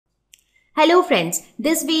Hello friends,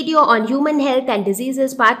 this video on human health and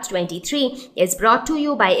diseases part 23 is brought to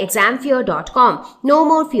you by examfear.com. No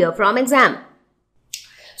more fear from exam.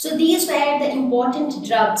 So these were the important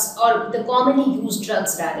drugs, or the commonly used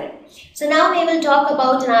drugs rather. So now we will talk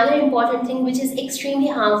about another important thing which is extremely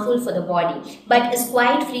harmful for the body but is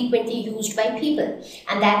quite frequently used by people,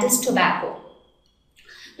 and that is tobacco.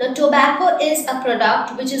 Now, tobacco is a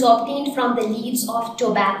product which is obtained from the leaves of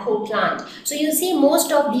tobacco plant. So you see,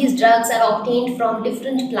 most of these drugs are obtained from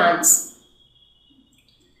different plants.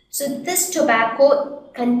 So this tobacco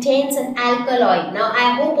contains an alkaloid. Now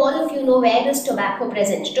I hope all of you know where is tobacco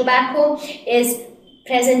present. Tobacco is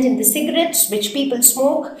present in the cigarettes which people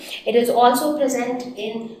smoke. It is also present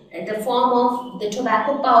in the form of the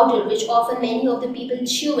tobacco powder, which often many of the people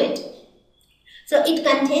chew it. So it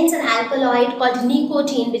contains an alkaloid called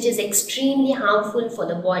nicotine, which is extremely harmful for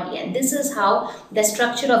the body, and this is how the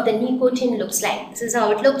structure of the nicotine looks like. This is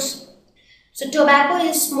how it looks. So tobacco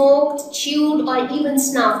is smoked, chewed, or even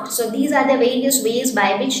snuffed. So these are the various ways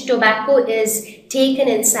by which tobacco is taken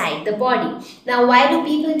inside the body. Now why do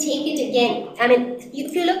people take it again? I mean,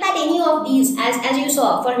 if you look at any of these, as you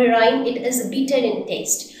saw, for heroin it is bitter in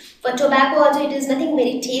taste. For tobacco also it is nothing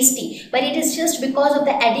very tasty, but it is just because of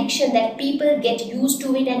the addiction that people get used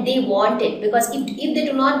to it and they want it, because if they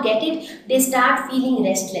do not get it, they start feeling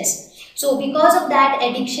restless. So because of that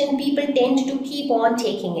addiction, people tend to keep on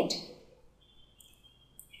taking it.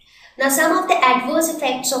 Now some of the adverse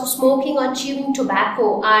effects of smoking or chewing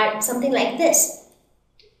tobacco are something like this.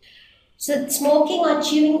 So smoking or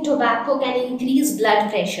chewing tobacco can increase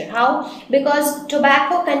blood pressure. How? Because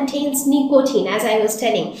tobacco contains nicotine, as I was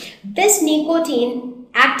telling. This nicotine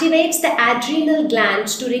activates the adrenal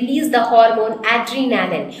glands to release the hormone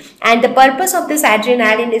adrenaline. And the purpose of this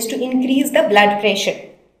adrenaline is to increase the blood pressure.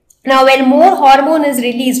 Now, when more hormone is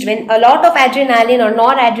released, when a lot of adrenaline or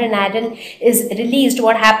noradrenaline is released,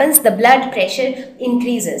 what happens? The blood pressure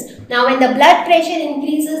increases. Now, when the blood pressure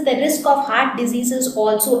increases, the risk of heart diseases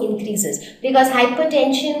also increases, because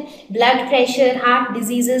hypertension, blood pressure, heart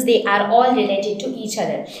diseases, they are all related to each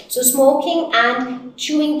other. So, smoking and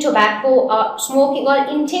chewing tobacco, or smoking or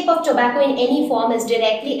intake of tobacco in any form is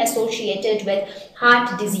directly associated with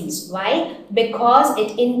heart disease. Why? Because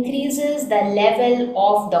it increases the level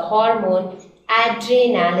of the hormone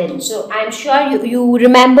adrenaline. So I'm sure you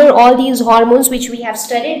remember all these hormones which we have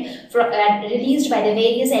studied, released by the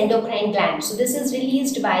various endocrine glands. So this is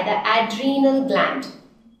released by the adrenal gland.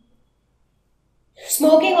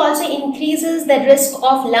 Smoking also increases the risk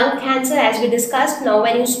of lung cancer, as we discussed. Now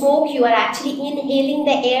when you smoke, you are actually inhaling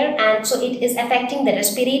the air, and so it is affecting the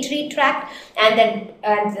respiratory tract, and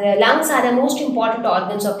the lungs are the most important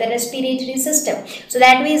organs of the respiratory system. So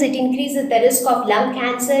that way it increases the risk of lung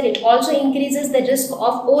cancer. It also increases the risk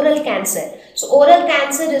of oral cancer. So oral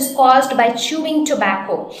cancer is caused by chewing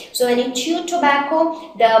tobacco. So when you chew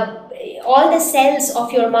tobacco, all the cells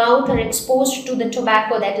of your mouth are exposed to the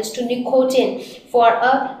tobacco, that is to nicotine, for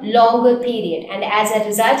a longer period, and as a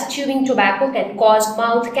result, chewing tobacco can cause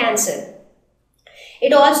mouth cancer.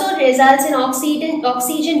 It also results in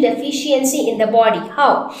oxygen deficiency in the body.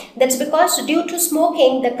 How? That's because due to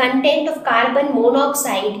smoking, the content of carbon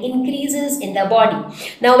monoxide increases in the body.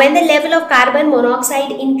 Now, when the level of carbon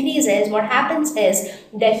monoxide increases, what happens is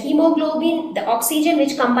the hemoglobin, the oxygen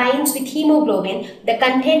which combines with hemoglobin, the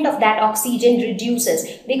content of that oxygen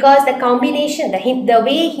reduces, because the combination, the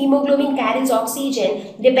way hemoglobin carries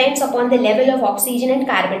oxygen depends upon the level of oxygen and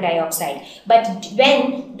carbon dioxide. But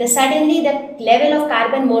when suddenly the level of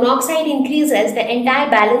carbon monoxide increases, the entire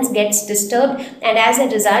balance gets disturbed, and as a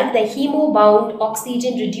result, the hemo-bound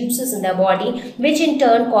oxygen reduces in the body, which in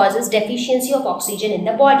turn causes deficiency of oxygen in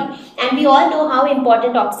the body. And we all know how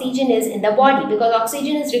important oxygen is in the body, because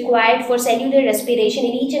oxygen is required for cellular respiration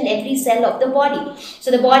in each and every cell of the body.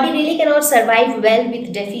 So the body really cannot survive well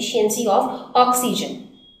with deficiency of oxygen.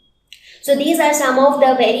 So these are some of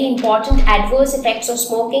the very important adverse effects of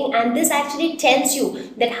smoking, and this actually tells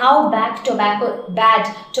you that how bad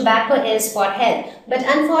tobacco is for health. But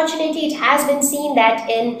unfortunately, it has been seen that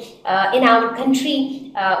in our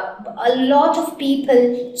country, a lot of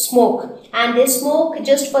people smoke, and they smoke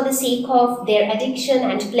just for the sake of their addiction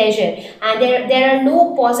and pleasure, and there are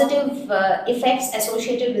no positive effects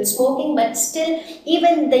associated with smoking. But still,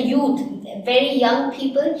 even the youth, very young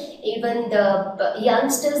people, even the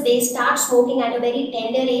youngsters, they start smoking at a very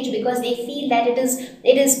tender age because they feel that it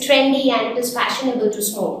is trendy and it is fashionable to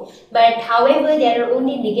smoke. But however, there are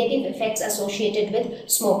only negative effects associated with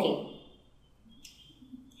smoking.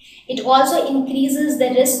 It also increases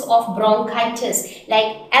the risk of bronchitis.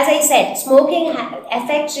 Like as I said, smoking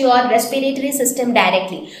affects your respiratory system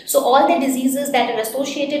directly. So all the diseases that are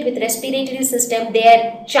associated with respiratory system,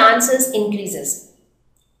 their chances increases.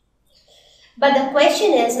 But the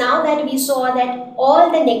question is, now that we saw that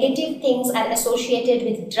all the negative things are associated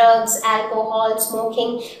with drugs, alcohol,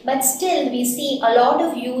 smoking, but still we see a lot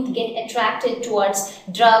of youth get attracted towards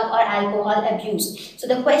drug or alcohol abuse. So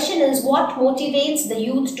the question is, what motivates the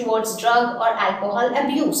youth towards drug or alcohol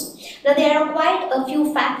abuse? Now there are quite a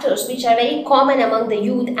few factors which are very common among the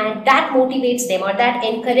youth, and that motivates them or that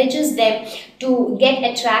encourages them to get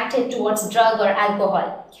attracted towards drug or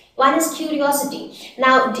alcohol. One is curiosity.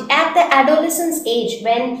 Now, at the adolescence age,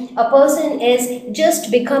 when a person is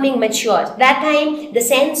just becoming mature, that time the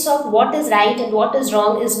sense of what is right and what is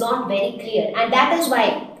wrong is not very clear. And that is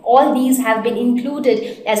why all these have been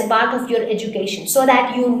included as a part of your education, so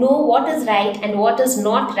that you know what is right and what is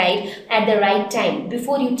not right at the right time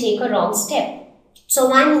before you take a wrong step. So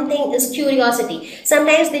one thing is curiosity.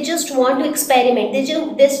 Sometimes they just want to experiment.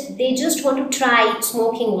 They just want to try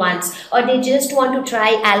smoking once, or they just want to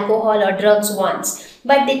try alcohol or drugs once.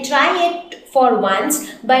 But they try it for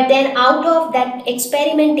once, but then out of that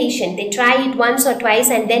experimentation, they try it once or twice,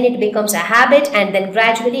 and then it becomes a habit, and then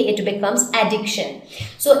gradually it becomes addiction.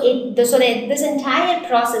 So this entire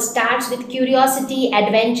process starts with curiosity,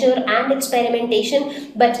 adventure and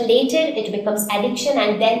experimentation, but later it becomes addiction,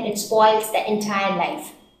 and then it spoils the entire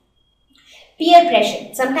life. Peer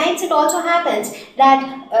pressure. Sometimes it also happens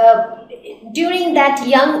that during that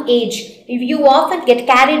young age, you often get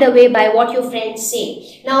carried away by what your friends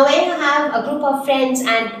say. Now, when you have a group of friends,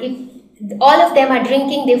 and if all of them are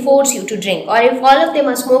drinking, they force you to drink, or if all of them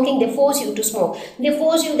are smoking, they force you to smoke. They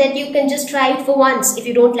force you that you can just try it for once. If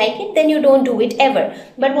you don't like it, then you don't do it ever.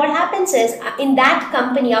 But what happens is, in that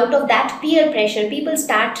company, out of that peer pressure, people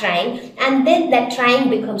start trying, and then that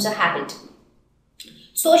trying becomes a habit.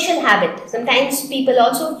 Social habit. Sometimes people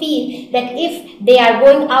also feel that if they are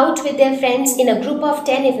going out with their friends in a group of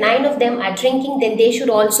 10, if 9 of them are drinking, then they should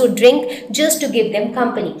also drink just to give them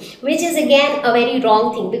company, which is again a very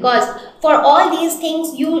wrong thing, because for all these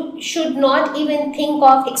things you should not even think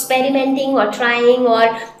of experimenting or trying or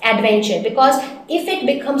adventure, because if it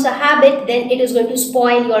becomes a habit, then it is going to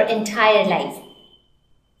spoil your entire life.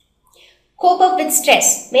 Cope up with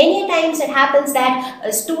stress. Many times it happens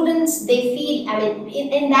that students, they feel,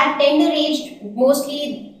 in that tender age,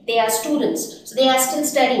 mostly they are students, so they are still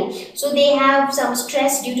studying, so they have some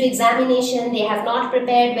stress due to examination, they have not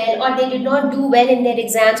prepared well, or they did not do well in their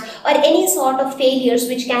exams, or any sort of failures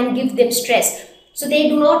which can give them stress. So they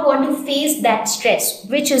do not want to face that stress,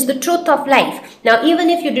 which is the truth of life. Now, even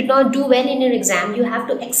if you did not do well in your exam, you have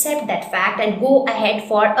to accept that fact and go ahead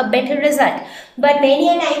for a better result. But many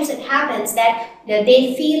a times it happens that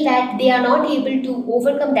they feel that they are not able to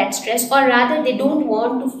overcome that stress, or rather they don't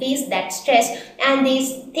want to face that stress, and they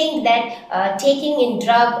think that taking in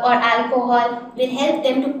drug or alcohol will help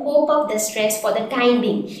them to cope up the stress for the time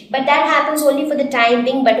being. But that happens only for the time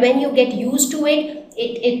being, but when you get used to it,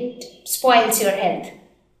 it spoils your health.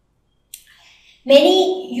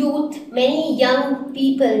 Many youth, many young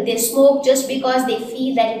people, they smoke just because they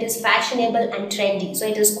feel that it is fashionable and trendy. So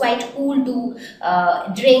it is quite cool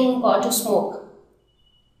to drink or to smoke.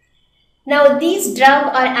 Now, these drug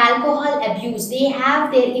or alcohol abuse, they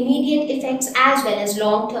have their immediate effects as well as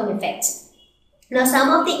long-term effects. Now, some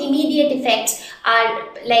of the immediate effects are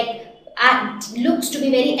looks to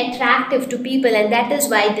be very attractive to people, and that is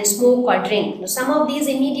why they smoke or drink. Now, some of these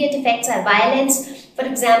immediate effects are violence. For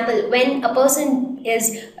example, when a person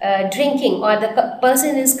is drinking, or the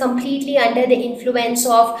person is completely under the influence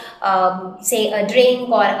of say a drink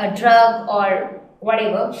or a drug or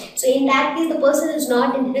whatever, so in that case the person is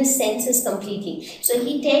not in his senses completely, so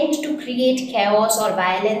he tends to create chaos or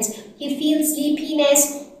violence. He feels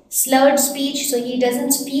sleepiness, slurred speech, so he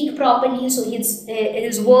doesn't speak properly, so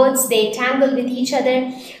his words, they tangle with each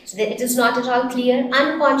other, so that it is not at all clear.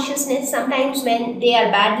 Unconsciousness. Sometimes when they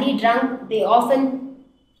are badly drunk, they often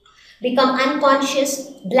become unconscious.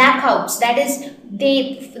 Blackouts, that is,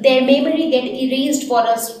 their memory get erased for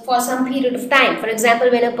some period of time. For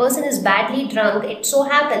example, when a person is badly drunk, it so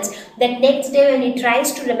happens that next day when he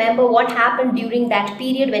tries to remember what happened during that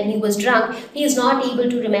period when he was drunk, he is not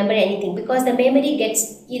able to remember anything, because the memory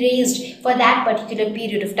gets erased for that particular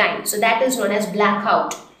period of time. So that is known as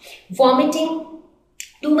blackout. Vomiting.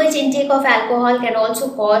 Too much intake of alcohol can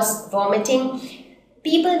also cause vomiting.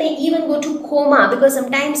 People may even go to coma, because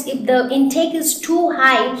sometimes if the intake is too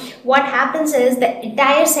high, what happens is the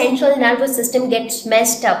entire central nervous system gets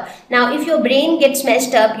messed up. Now if your brain gets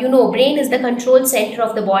messed up, you know, brain is the control center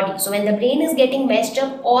of the body. So when the brain is getting messed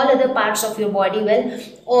up, all other parts of your body will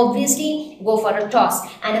obviously go for a toss,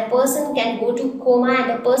 and a person can go to coma,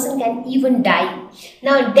 and a person can even die.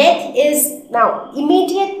 Now death is now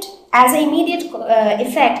immediate, as an immediate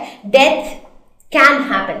effect, death can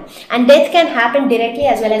happen, and death can happen directly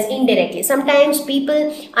as well as indirectly. Sometimes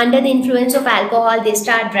people under the influence of alcohol, they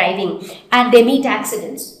start driving and they meet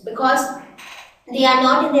accidents because they are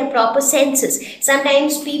not in their proper senses.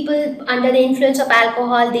 Sometimes people under the influence of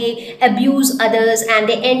alcohol, they abuse others and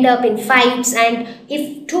they end up in fights. And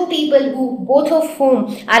if two people who both of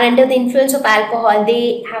whom are under the influence of alcohol,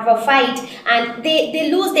 they have a fight and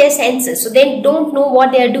they lose their senses, so they don't know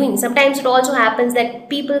what they are doing. Sometimes it also happens that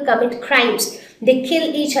people commit crimes, they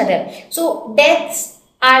kill each other. So deaths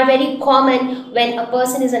are very common when a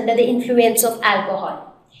person is under the influence of alcohol.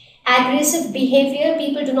 Aggressive behavior,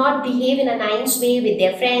 people do not behave in a nice way with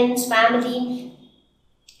their friends, family.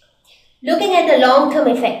 Looking at the long-term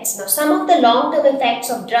effects. Now, some of the long-term effects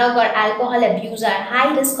of drug or alcohol abuse are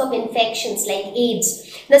high risk of infections like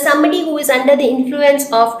AIDS. Now, somebody who is under the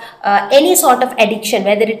influence of any sort of addiction,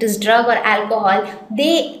 whether it is drug or alcohol,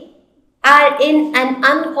 they are in an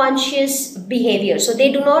unconscious behavior, so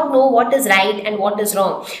they do not know what is right and what is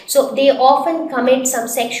wrong, so they often commit some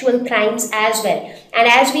sexual crimes as well. And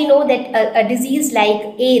as we know that a disease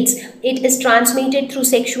like AIDS, it is transmitted through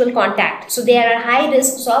sexual contact, so there are high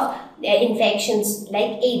risks of infections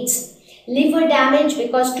like AIDS. Liver damage,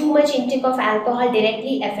 because too much intake of alcohol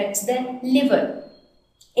directly affects the liver.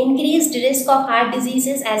 Increased risk of heart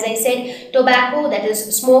diseases, as I said, tobacco, that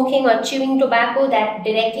is smoking or chewing tobacco, that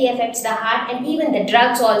directly affects the heart, and even the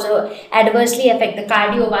drugs also adversely affect the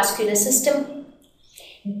cardiovascular system.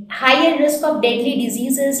 Higher risk of deadly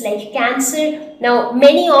diseases like cancer. Now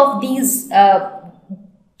many of these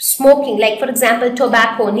smoking, like for example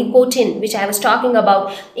tobacco, nicotine, which I was talking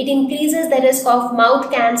about, it increases the risk of mouth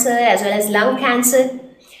cancer as well as lung cancer.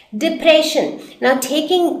 Depression. Now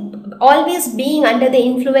always being under the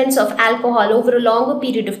influence of alcohol over a longer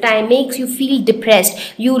period of time makes you feel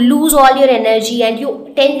depressed. You lose all your energy and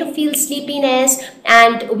you tend to feel sleepiness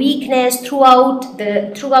and weakness throughout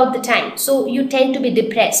the time. So you tend to be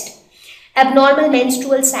depressed. Abnormal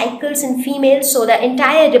menstrual cycles in females, so the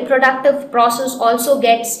entire reproductive process also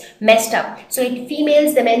gets messed up. So in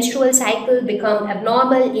females, the menstrual cycle become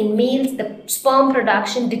abnormal. In males, the sperm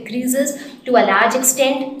production decreases to a large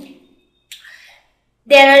extent.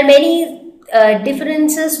 There are many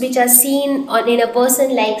differences which are seen in a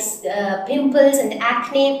person, like pimples and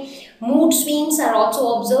acne. Mood swings are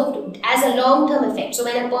also observed as a long-term effect. So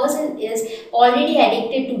when a person is already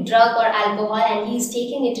addicted to drug or alcohol and he is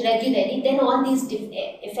taking it regularly, then all these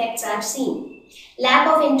effects are seen. Lack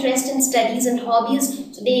of interest in studies and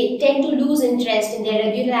hobbies, so they tend to lose interest in their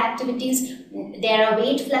regular activities. There are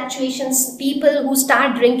weight fluctuations. People who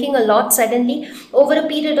start drinking a lot suddenly, over a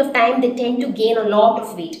period of time, they tend to gain a lot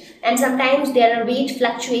of weight. And sometimes there are weight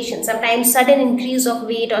fluctuations, sometimes sudden increase of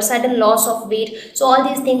weight or sudden loss of weight. So all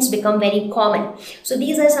these things become very common. So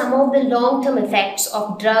these are some of the long-term effects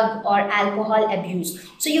of drug or alcohol abuse.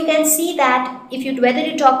 So you can see that whether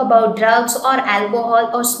you talk about drugs or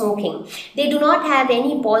alcohol or smoking, they do not have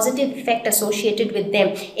any positive effect associated with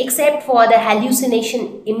them except for the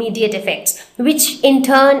hallucination immediate effects, which in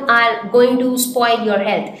turn are going to spoil your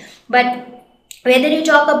health. But whether you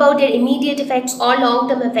talk about their immediate effects or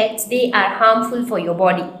long-term effects, they are harmful for your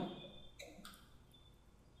body.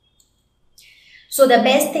 So the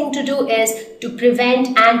best thing to do is to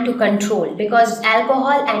prevent and to control, because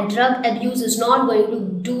alcohol and drug abuse is not going to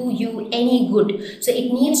do you any good. So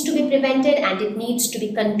it needs to be prevented and it needs to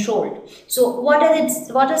be controlled. So what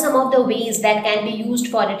are some of the ways that can be used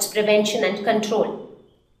for its prevention and control?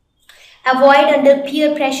 Avoid under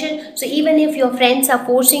peer pressure. So even if your friends are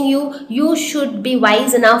forcing you, you should be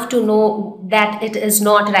wise enough to know that it is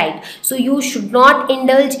not right. So you should not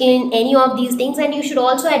indulge in any of these things, and you should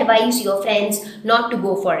also advise your friends not to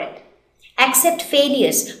go for it. Accept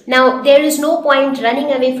failures. Now there is no point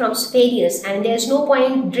running away from failures, and there is no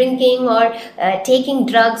point drinking or taking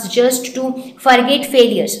drugs just to forget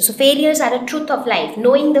failures. So failures are a truth of life.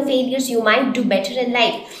 Knowing the failures, you might do better in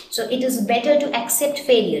life. So it is better to accept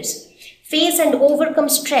failures. Face and overcome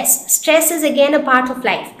stress. Stress is again a part of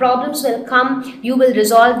life. Problems will come, you will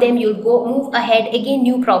resolve them, you'll move ahead, again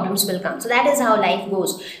new problems will come. So that is how life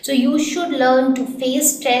goes. So you should learn to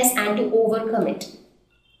face stress and to overcome it.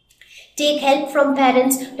 Take help from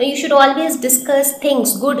parents. Now, you should always discuss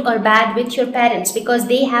things good or bad with your parents because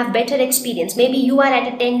they have better experience. Maybe you are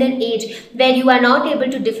at a tender age where you are not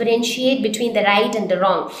able to differentiate between the right and the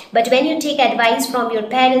wrong. But when you take advice from your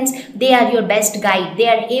parents, they are your best guide. They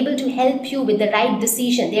are able to help you with the right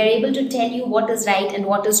decision. They are able to tell you what is right and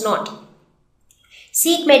what is not.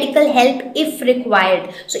 Seek medical help if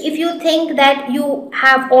required. So if you think that you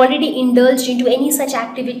have already indulged into any such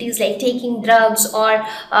activities like taking drugs or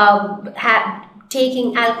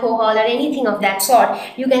taking alcohol or anything of that sort,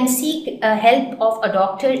 you can seek help of a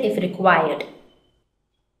doctor if required.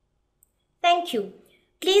 Thank you.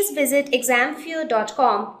 Please visit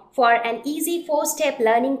examfear.com for an easy 4-step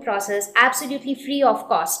learning process absolutely free of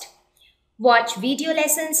cost. Watch video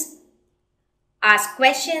lessons, ask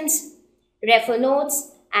questions, refer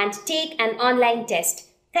notes, and take an online test.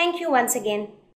 Thank you once again.